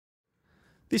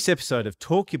This episode of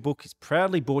Talk Your Book is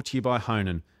proudly brought to you by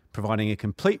Honan, providing a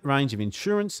complete range of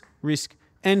insurance, risk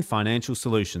and financial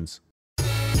solutions.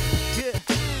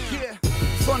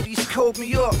 Fundies called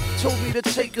me up, told me to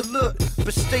take a look,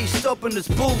 but stay stubborn as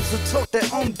bulls and talk their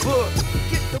own book.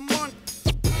 Get the money,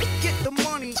 get the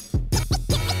money,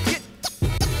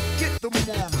 get the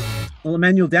money. Well,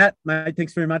 Emmanuel Dat, mate,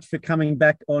 thanks very much for coming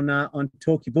back on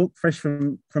Talk Your Book, fresh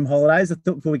from holidays. I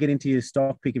thought before we get into your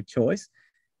stock pick of choice,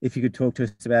 if you could talk to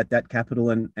us about Dat Capital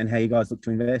and how you guys look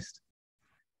to invest.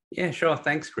 Yeah, sure.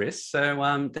 Thanks, Chris.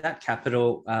 So Dat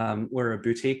Capital, we're a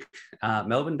boutique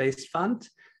Melbourne-based fund,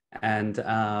 and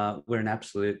we're an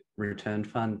absolute return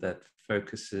fund that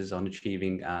focuses on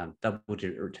achieving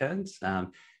double-digit returns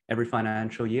every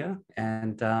financial year.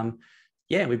 And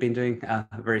we've been doing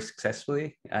very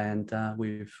successfully, and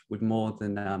we've more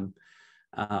than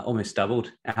almost doubled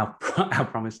our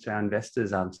promise to our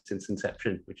investors since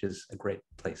inception, which is a great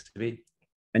place to be.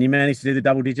 And you managed to do the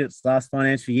double digits last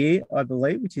financial year, I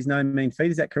believe, which is no mean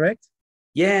feat. Is that correct?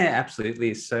 Yeah,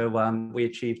 absolutely. So we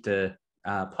achieved a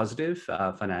positive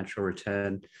financial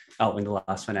return in the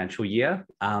last financial year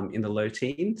in the low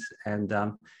teens. And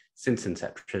since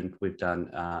inception, we've done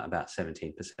about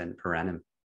 17% per annum.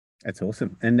 That's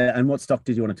awesome. And what stock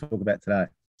did you want to talk about today?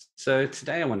 So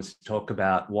today I wanted to talk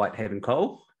about Whitehaven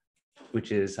Coal,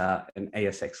 which is an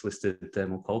ASX-listed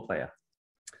thermal coal player.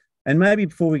 And maybe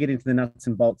before we get into the nuts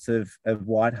and bolts of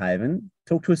Whitehaven,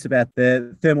 talk to us about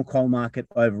the thermal coal market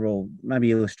overall. Maybe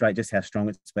illustrate just how strong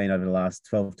it's been over the last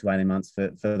 12 to 18 months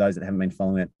for those that haven't been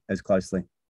following it as closely.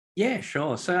 Yeah,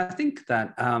 sure. So I think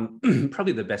that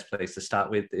probably the best place to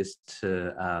start with is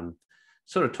to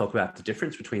sort of talk about the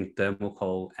difference between thermal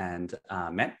coal and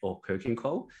met or coking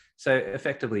coal. So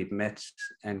effectively, met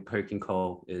and coking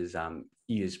coal is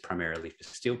used primarily for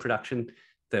steel production.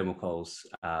 Thermal coals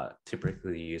are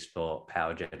typically used for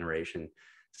power generation.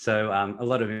 So a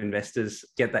lot of investors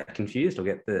get that confused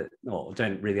or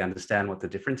don't really understand what the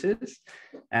difference is.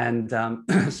 And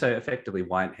so effectively,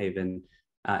 Whitehaven,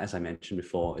 as I mentioned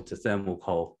before, it's a thermal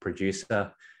coal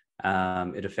producer.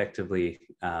 It effectively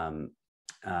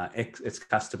its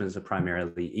customers are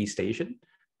primarily East Asian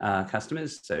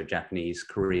customers, so Japanese,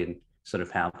 Korean sort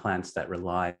of power plants that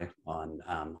rely on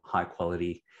high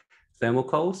quality thermal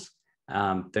coals.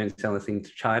 Don't sell anything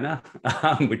to China,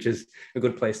 which is a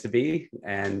good place to be.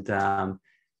 And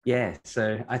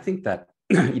so I think that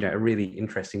a really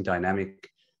interesting dynamic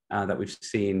that we've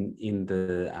seen in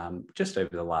the just over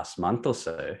the last month or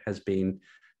so has been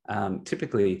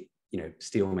typically,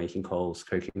 steel making coals,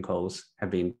 coking coals have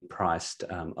been priced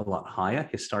a lot higher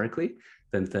historically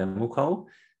than thermal coal.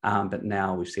 But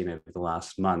now we've seen over the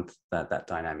last month that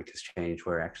dynamic has changed.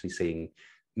 We're actually seeing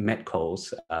met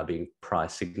coals being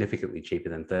priced significantly cheaper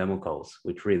than thermal coals,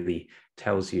 which really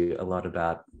tells you a lot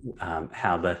about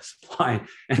how the supply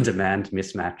and demand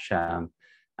mismatch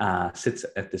sits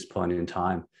at this point in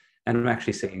time. And I'm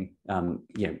actually seeing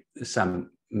some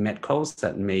met coals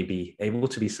that may be able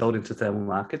to be sold into thermal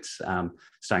markets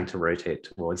starting to rotate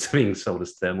towards being sold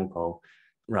as thermal coal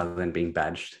rather than being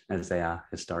badged as they are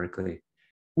historically.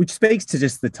 Which speaks to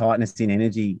just the tightness in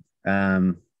energy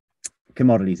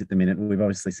commodities at the minute. We've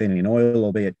obviously seen it in oil,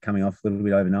 albeit coming off a little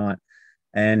bit overnight.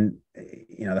 And,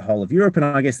 the whole of Europe and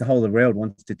I guess the whole of the world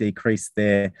wants to decrease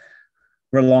their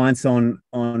reliance on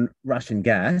Russian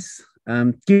gas.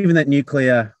 Given that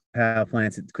nuclear power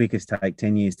plants at the quickest take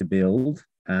 10 years to build,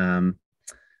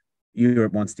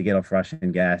 Europe wants to get off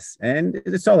Russian gas. And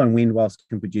the solar and wind, whilst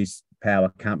can produce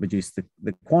power, can't produce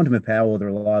the quantum of power or the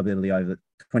reliability over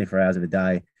 24 hours of a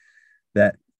day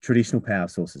that traditional power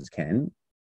sources can.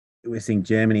 We're seeing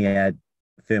Germany add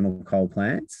thermal coal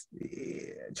plants,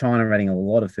 China adding a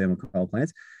lot of thermal coal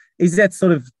plants. Is that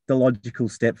sort of the logical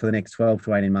step for the next 12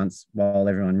 to 18 months while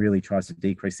everyone really tries to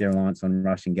decrease their reliance on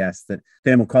Russian gas, that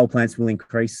thermal coal plants will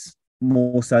increase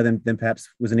more so than perhaps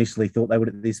was initially thought they would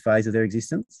at this phase of their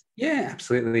existence? Yeah,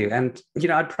 absolutely. And,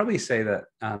 I'd probably say that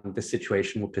the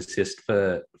situation will persist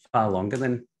for far longer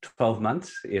than 12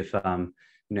 months if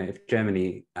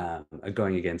Germany are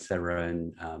going against their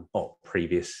own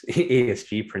previous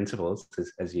ESG principles,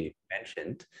 as you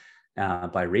mentioned,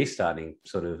 by restarting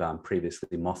sort of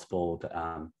previously mothballed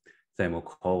thermal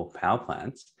coal power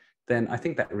plants, then I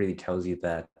think that really tells you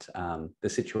that the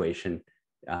situation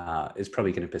is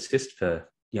probably going to persist for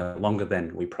longer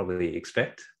than we probably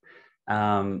expect.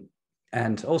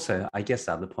 And also, I guess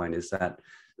the other point is that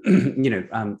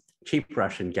cheap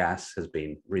Russian gas has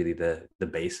been really the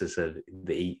basis of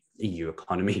the EU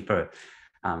economy for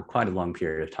quite a long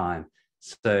period of time.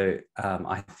 So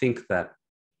I think that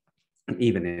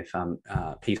even if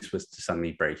peace was to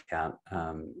suddenly break out,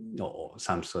 or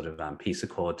some sort of peace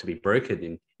accord to be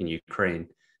brokered in Ukraine,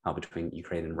 between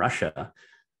Ukraine and Russia,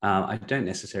 I don't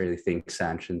necessarily think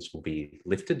sanctions will be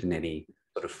lifted in any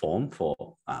sort of form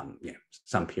for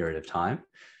some period of time.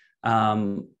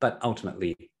 But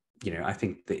ultimately, I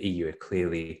think the EU are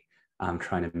clearly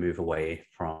trying to move away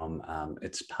from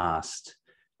its past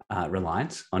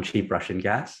reliance on cheap Russian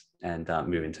gas and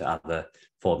move into other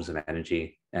forms of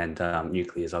energy. And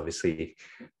nuclear is obviously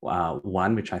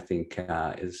one which I think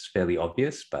is fairly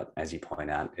obvious, but as you point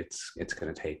out, it's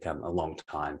going to take a long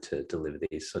time to deliver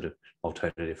these sort of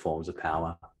alternative forms of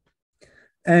power.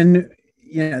 And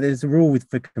there's a rule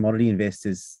for commodity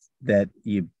investors that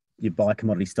you buy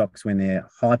commodity stocks when they're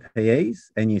high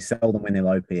PEs and you sell them when they're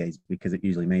low PEs, because it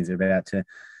usually means they're about to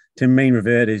mean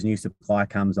revert as new supply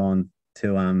comes on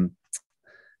to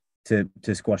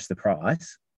squash the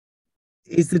price.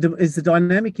 Is the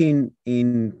dynamic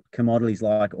in commodities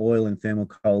like oil and thermal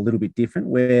coal a little bit different,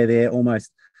 where they're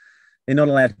not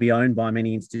allowed to be owned by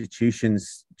many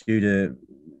institutions due to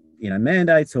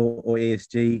mandates or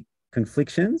ESG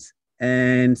conflictions,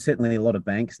 and certainly a lot of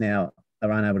banks now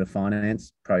are unable to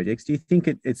finance projects? Do you think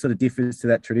it sort of differs to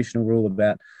that traditional rule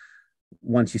about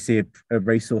once you see a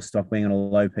resource stock being on a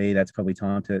low P, that's probably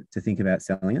time to think about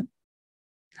selling it?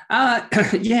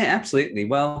 Yeah, absolutely.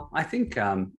 Well, I think,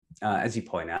 as you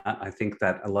point out, I think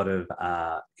that a lot of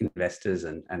investors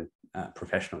and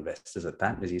professional investors at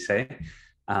that, as you say,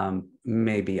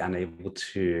 may be unable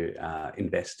to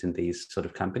invest in these sort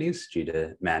of companies due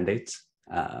to mandates,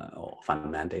 or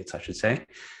fund mandates, I should say.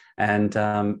 And,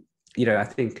 I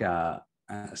think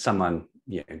someone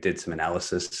did some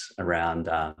analysis around,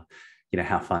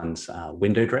 how funds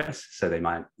window dress. So they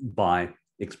might buy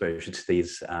exposure to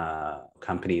these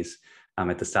companies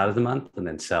at the start of the month and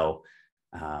then sell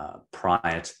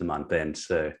prior to the month end,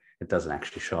 so it doesn't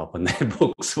actually show up on their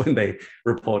books when they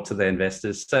report to their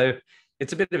investors. So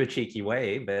it's a bit of a cheeky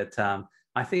way, but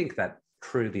I think that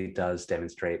truly does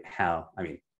demonstrate how,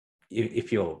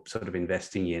 if you're sort of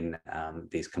investing in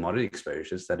these commodity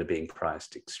exposures that are being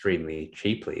priced extremely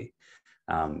cheaply,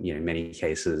 in many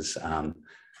cases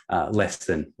less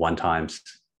than 1 times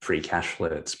free cash flow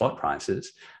at spot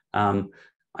prices,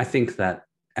 I think that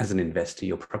as an investor,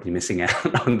 you're probably missing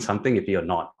out on something if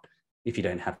you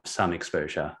don't have some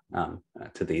exposure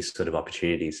to these sort of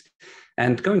opportunities.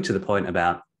 And going to the point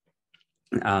about,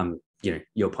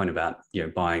 your point about,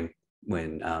 buying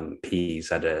when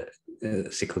P's at a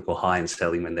cyclical high and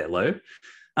selling when they're low.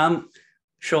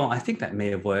 Sure, I think that may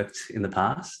have worked in the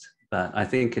past, but I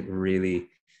think it really,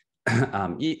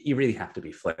 you really have to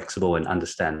be flexible and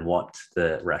understand what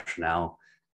the rationale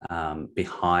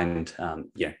behind,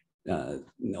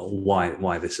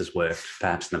 why this has worked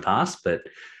perhaps in the past, but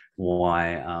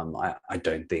why I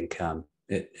don't think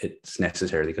it's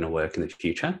necessarily going to work in the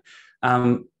future.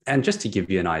 And just to give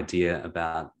you an idea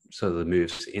about sort of the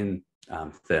moves in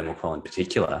thermal coal in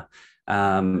particular,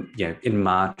 in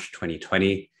March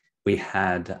 2020, we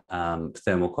had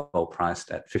thermal coal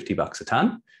priced at $50 a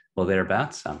ton, or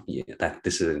thereabouts.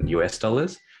 This is in US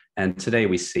dollars. And today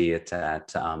we see it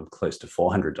at close to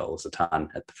 $400 a ton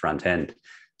at the front end.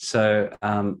 So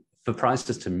for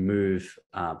prices to move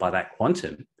by that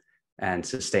quantum and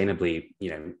sustainably,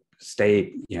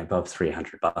 stay above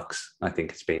 $300, I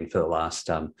think it's been for the last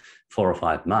 4 or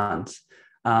 5 months.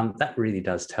 That really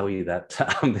does tell you that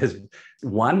there's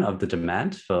one of the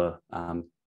demand for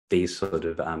these sort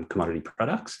of commodity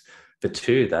products, but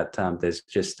 2, that there's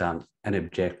just an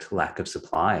abject lack of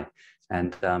supply.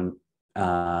 And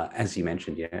as you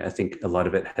mentioned, I think a lot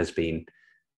of it has been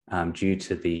due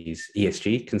to these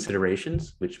ESG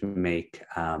considerations, which make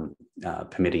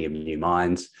permitting of new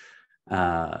mines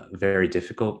very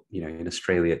difficult. In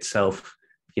Australia itself,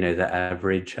 the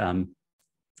average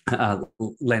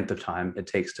length of time it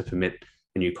takes to permit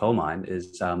a new coal mine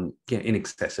is in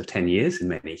excess of 10 years in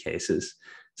many cases.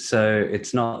 So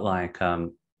it's not like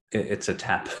it's a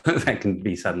tap that can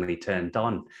be suddenly turned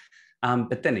on.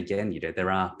 But then again,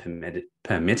 there are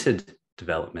permitted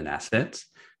development assets,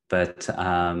 but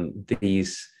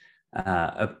these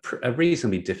are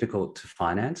reasonably difficult to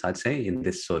finance, I'd say, in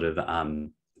this sort of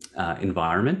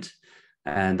environment.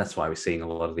 And that's why we're seeing a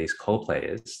lot of these coal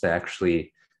players, they're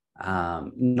actually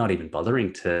not even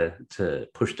bothering to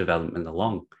push development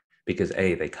along, because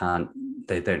they're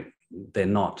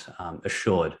not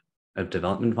assured of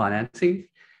development financing,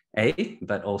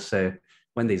 but also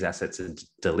when these assets are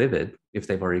delivered, if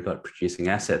they've already got producing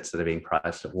assets that are being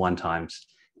priced at 1 times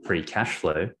free cash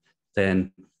flow,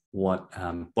 then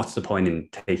what's the point in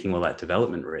taking all that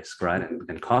development risk, right?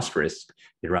 And cost risk?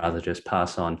 You'd rather just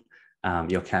pass on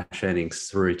your cash earnings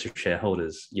through to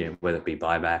shareholders, whether it be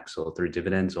buybacks or through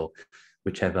dividends or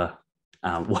whichever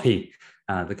way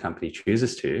the company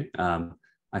chooses to.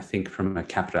 I think from a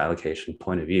capital allocation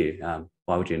point of view,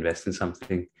 why would you invest in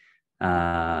something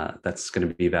that's going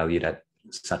to be valued at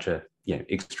such a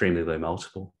extremely low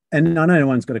multiple? And I know no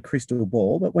one's got a crystal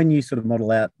ball, but when you sort of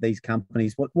model out these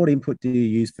companies, what input do you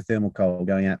use for thermal coal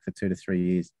going out for 2 to 3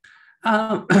 years?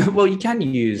 Well, you can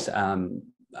use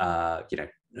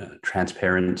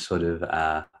transparent sort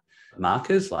of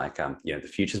markers like the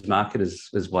futures market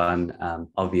is one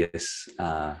obvious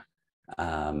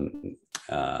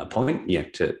point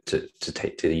to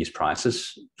use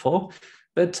prices for.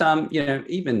 But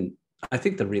even I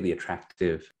think the really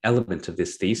attractive element of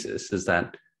this thesis is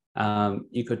that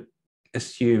you could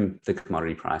assume the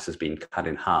commodity price has been cut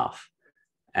in half.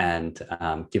 And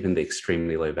given the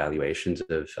extremely low valuations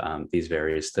of these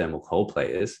various thermal coal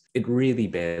players, it really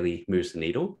barely moves the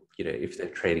needle. If they're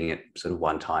trading at sort of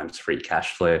 1 times free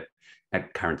cash flow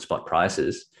at current spot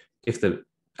prices, if the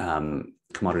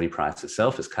commodity price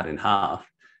itself is cut in half,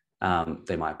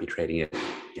 they might be trading at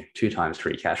 2 times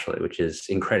free cash flow, which is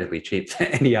incredibly cheap for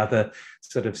any other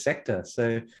sort of sector.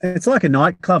 So it's like a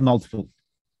nightclub multiple.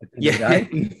 Yeah,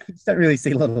 you don't really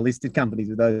see a lot of listed companies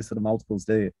with those sort of multiples,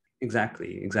 do you?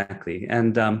 Exactly.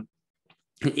 And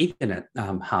even at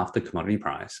half the commodity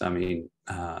price, I mean,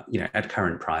 at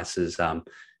current prices,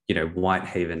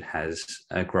 Whitehaven has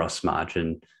a gross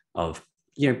margin of,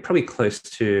 probably close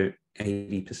to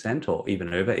 80% or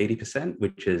even over 80%,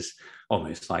 which is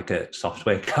almost like a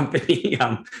software company,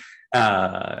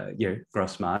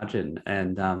 gross margin.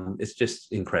 And it's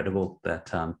just incredible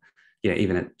that,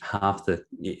 even at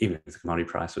even if the commodity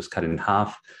price was cut in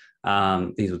half,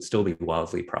 these would still be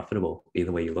wildly profitable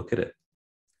either way you look at it.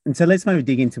 And so let's maybe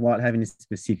dig into Whitehaven in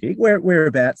specific.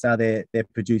 Whereabouts are their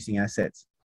producing assets?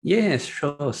 Yes,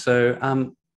 sure.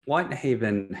 So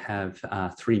Whitehaven have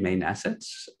 3 main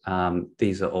assets.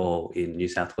 These are all in New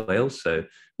South Wales. So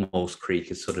Maules Creek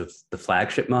is sort of the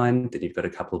flagship mine. Then you've got a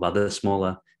couple of other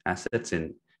smaller assets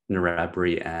in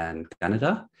Narrabri and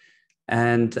Gunnedah.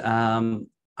 And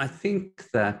I think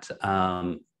that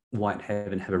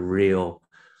Whitehaven have a real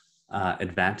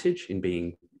advantage in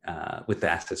being with the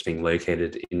assets being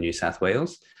located in New South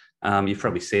Wales. You've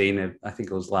probably seen, I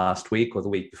think it was last week or the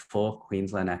week before,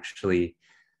 Queensland actually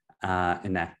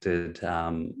enacted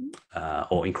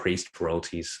or increased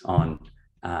royalties on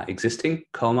existing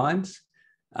coal mines.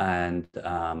 And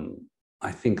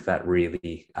I think that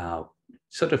really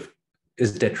sort of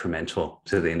is detrimental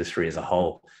to the industry as a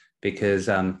whole, because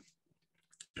as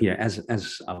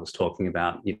I was talking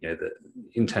about,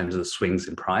 in terms of the swings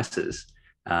in prices,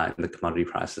 and the commodity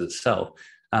prices itself,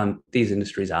 these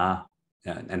industries are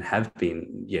and have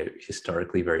been,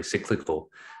 historically very cyclical.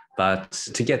 But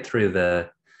to get through the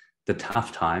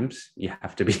tough times, you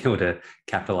have to be able to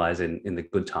capitalize in the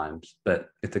good times. But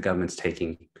if the government's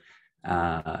taking,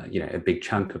 a big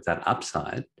chunk of that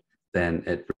upside, then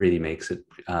it really makes it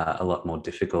a lot more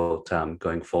difficult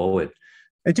going forward.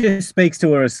 It just speaks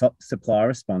to a supply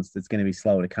response that's going to be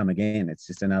slower to come again. It's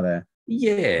just another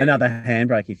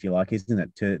handbrake, if you like, isn't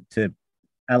it? To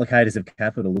allocators of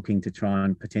capital looking to try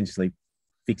and potentially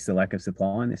fix the lack of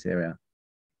supply in this area.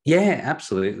 Yeah,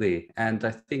 absolutely. And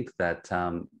I think that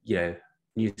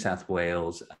New South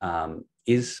Wales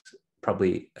is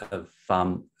probably a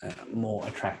far more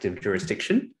attractive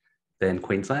jurisdiction than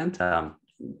Queensland,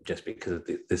 just because of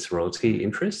this royalty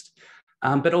interest.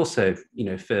 But also,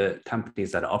 for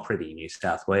companies that are operating in New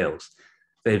South Wales,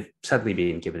 they've suddenly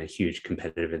been given a huge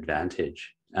competitive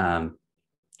advantage.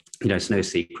 It's no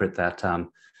secret that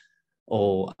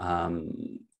all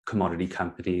commodity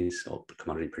companies or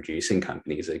commodity producing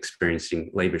companies are experiencing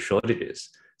labour shortages.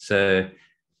 So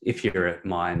if you're a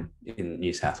mine in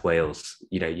New South Wales,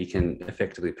 you can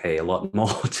effectively pay a lot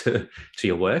more to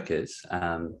your workers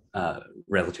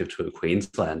relative to a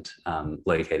Queensland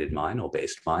located mine or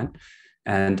based mine.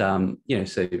 And,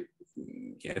 so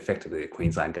effectively the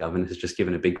Queensland government has just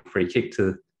given a big free kick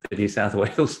to the New South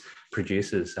Wales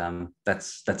producers.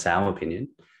 That's our opinion.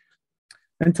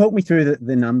 And talk me through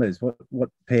the numbers. What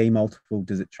PE multiple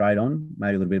does it trade on?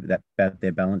 Maybe a little bit about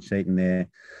their balance sheet and their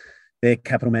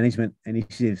capital management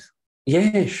initiatives.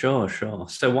 Yeah, sure.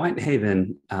 So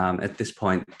Whitehaven, at this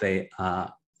point, they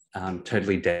are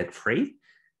totally debt-free.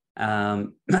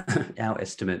 Our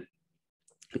estimate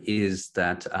is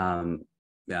that,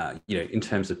 in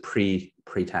terms of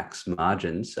pre-tax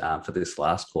margins for this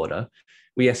last quarter,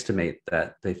 we estimate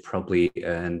that they've probably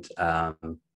earned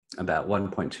about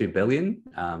 $1.2 billion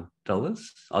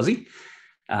Aussie.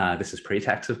 This is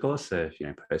pre-tax, of course. So,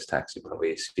 post-tax, you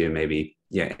probably assume maybe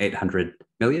 800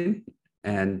 million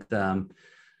And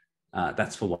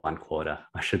that's for one quarter,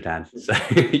 I should add. So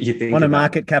you think on a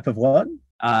market cap of what?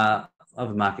 Of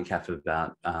a market cap of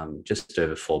about just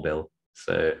over 4 billion.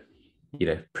 So,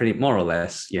 pretty more or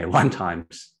less, 1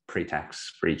 times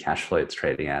pre-tax free cash flow it's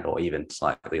trading at, or even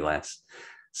slightly less.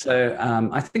 So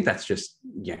I think that's just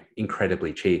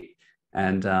incredibly cheap.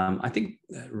 And I think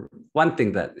one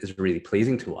thing that is really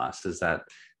pleasing to us is that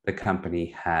the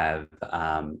company have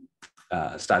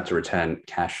started to return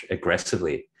cash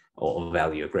aggressively or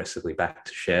value aggressively back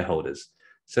to shareholders.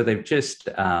 So they've just,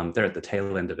 they're at the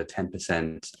tail end of a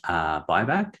 10%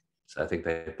 buyback. So I think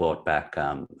they bought back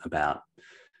about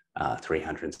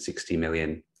 360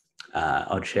 million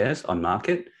odd shares on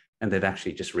market. And they've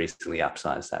actually just recently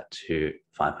upsized that to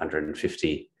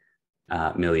 550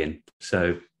 million.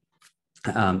 So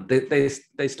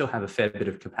they still have a fair bit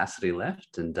of capacity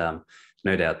left. And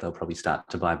no doubt they'll probably start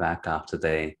to buy back after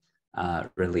they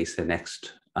release their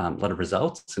next lot of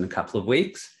results in a couple of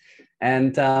weeks.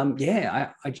 And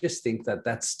I just think that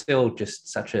that's still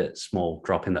just such a small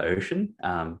drop in the ocean,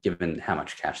 given how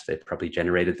much cash they've probably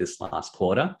generated this last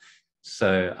quarter.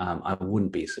 So I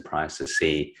wouldn't be surprised to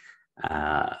see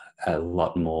a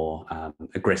lot more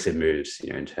aggressive moves,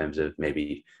 in terms of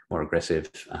maybe more aggressive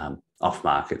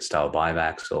off-market style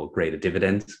buybacks or greater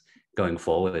dividends going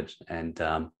forward. And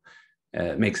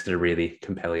it makes it a really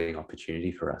compelling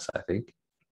opportunity for us, I think.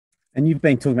 And you've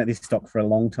been talking about this stock for a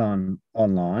long time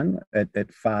online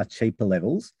at far cheaper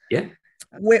levels. Yeah.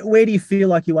 Where do you feel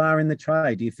like you are in the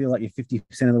trade? Do you feel like you're 50%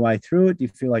 of the way through it? Do you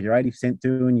feel like you're 80%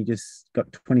 through and you just got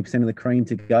 20% of the cream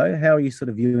to go? How are you sort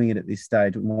of viewing it at this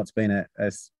stage and what's been a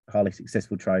highly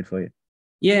successful trade for you?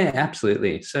 Yeah,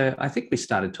 absolutely. So I think we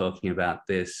started talking about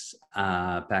this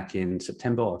back in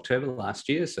September, October last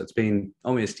year. So it's been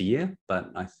almost a year,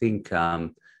 but I think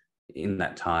in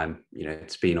that time,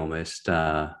 it's been almost,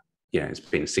 it's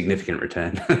been a significant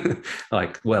return,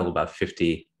 like well above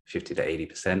 50 to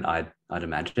 80%, I'd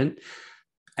imagine.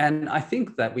 And I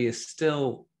think that we are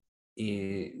still,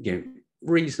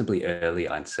 reasonably early,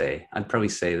 I'd say. I'd probably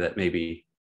say that maybe,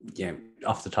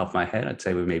 off the top of my head, I'd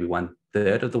say we're maybe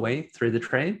 1/3 of the way through the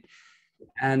trade.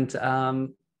 And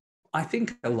I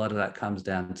think a lot of that comes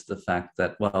down to the fact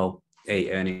that, well,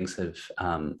 earnings have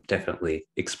definitely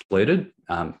exploded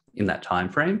in that time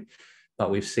frame,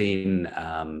 but we've seen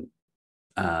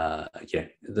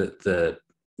the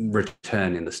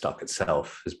return in the stock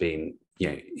itself has been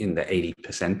in the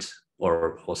 80%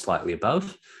 or slightly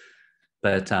above,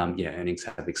 but earnings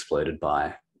have exploded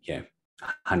by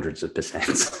hundreds of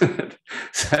percent.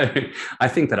 So I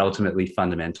think that ultimately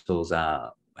fundamentals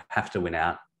have to win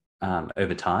out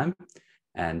over time.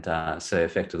 And so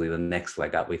effectively the next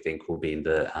leg up, we think, will be in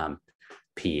the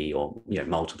PE or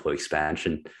multiple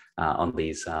expansion on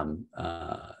these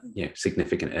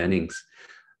significant earnings.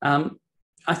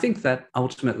 I think that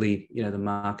ultimately, the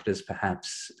market is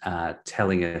perhaps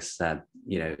telling us that,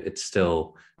 it's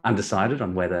still undecided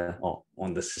on whether or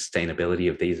on the sustainability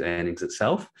of these earnings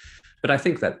itself. But I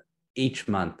think that each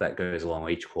month that goes along, or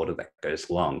each quarter that goes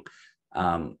along,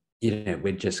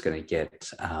 we're just going to get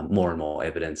more and more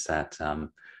evidence that,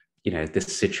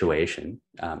 this situation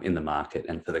in the market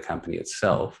and for the company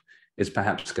itself is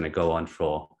perhaps going to go on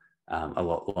for a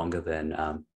lot longer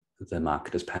than the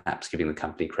market is perhaps giving the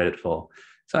company credit for.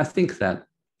 So I think that,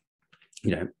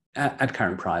 at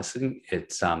current pricing,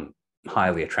 it's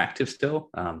highly attractive still.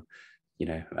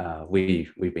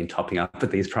 We've been topping up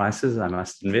at these prices, I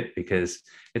must admit, because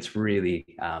it's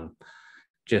really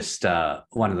just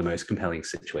one of the most compelling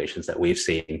situations that we've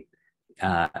seen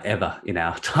ever in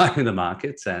our time in the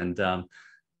markets. And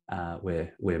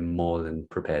we're more than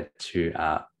prepared to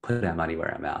put our money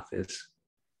where our mouth is.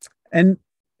 And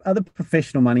other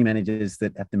professional money managers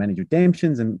that have to manage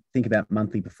redemptions and think about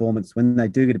monthly performance, when they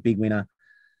do get a big winner,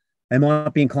 they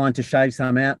might be inclined to shave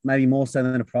some out, maybe more so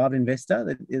than a private investor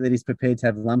that is prepared to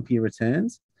have lumpier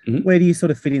returns. Mm-hmm. Where do you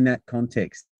sort of fit in that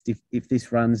context? If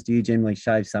this runs, do you generally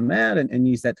shave some out and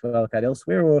use that to allocate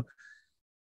elsewhere? Or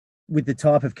with the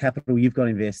type of capital you've got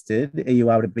invested, are you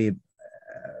able to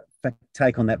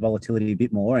take on that volatility a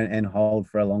bit more and hold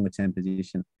for a longer term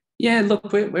position? Yeah,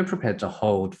 look, we're prepared to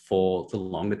hold for the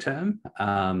longer term.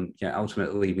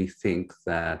 Ultimately, we think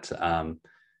that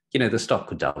the stock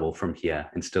could double from here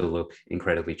and still look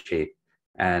incredibly cheap.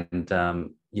 And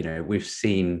we've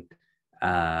seen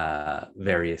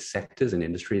various sectors and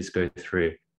industries go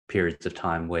through periods of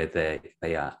time where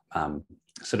they are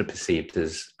sort of perceived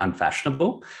as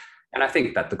unfashionable. And I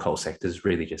think that the coal sector is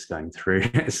really just going through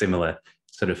a similar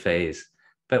sort of phase.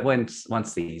 But once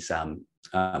the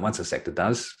sector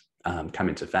does come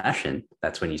into fashion,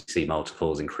 that's when you see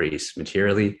multiples increase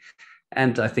materially.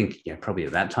 And I think, probably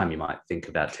at that time you might think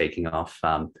about taking off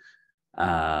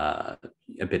a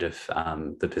bit of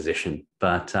the position.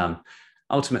 But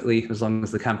ultimately, as long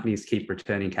as the companies keep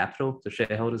returning capital to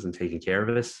shareholders and taking care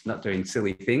of us, not doing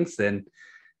silly things, then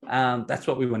that's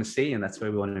what we want to see, and that's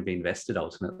where we want to be invested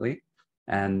ultimately.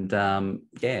 And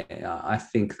I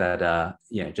think that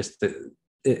just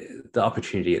the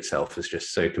opportunity itself is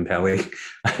just so compelling.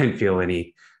 I don't feel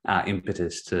any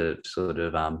impetus to sort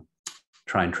of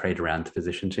try and trade around the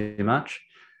position too much.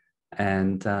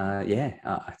 And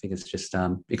I think it's just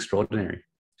extraordinary.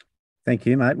 Thank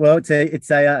you, mate. Well, it's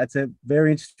a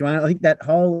very interesting one. I think that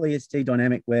whole ESG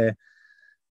dynamic where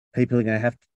people are going to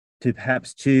have to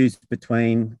perhaps choose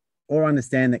between or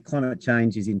understand that climate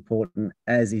change is important,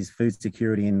 as is food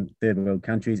security in third world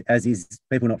countries, as is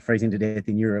people not freezing to death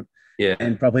in Europe. Yeah.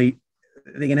 And probably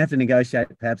they're going to have to negotiate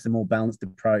perhaps a more balanced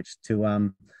approach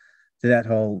to that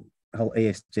whole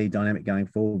ESG dynamic going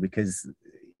forward, because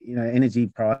energy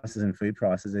prices and food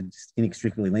prices are just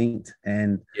inextricably linked,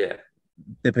 and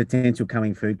the potential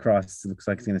coming food crisis looks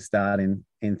like it's going to start in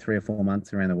 3 or 4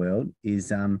 months around the world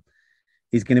is going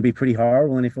to be pretty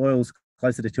horrible. And if oil's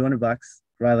closer to $200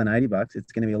 rather than $80,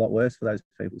 it's going to be a lot worse for those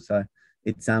people. So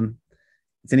it's an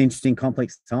interesting,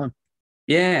 complex time.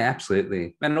 Yeah,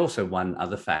 absolutely. And also one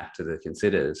other factor to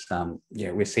consider is,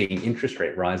 we're seeing interest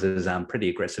rate rises pretty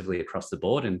aggressively across the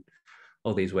board in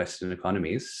all these Western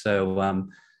economies. So,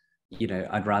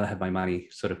 I'd rather have my money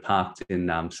sort of parked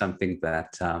in something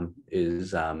that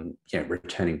is,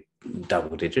 returning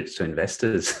double digits to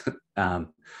investors over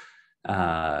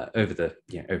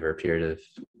a period of,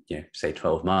 say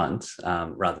 12 months,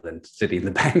 rather than sitting in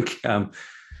the bank.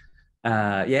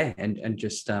 And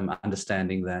just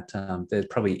understanding that there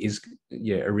probably is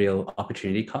a real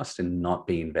opportunity cost in not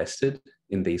being invested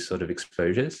in these sort of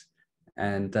exposures.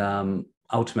 And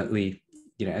ultimately,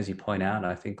 as you point out,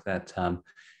 I think that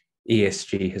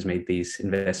ESG has made these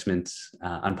investments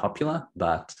unpopular,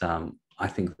 but I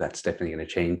think that's definitely going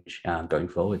to change going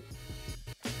forward.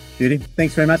 Beauty.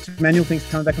 Thanks very much, Emmanuel. Thanks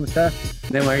for coming back on the show.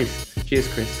 No worries. Cheers,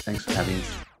 Chris. Thanks for having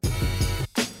us.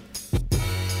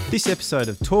 This episode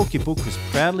of Talk Your Book was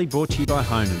proudly brought to you by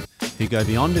Honan, who go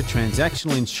beyond a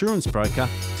transactional insurance broker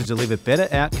to deliver better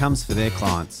outcomes for their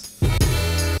clients.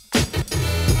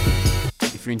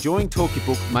 If you're enjoying Talk Your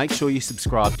Book, make sure you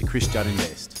subscribe to Chris Judd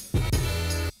Invest.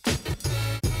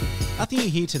 Nothing you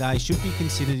hear today should be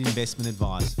considered investment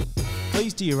advice.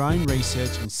 Please do your own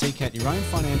research and seek out your own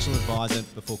financial advisor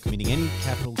before committing any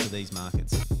capital to these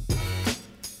markets.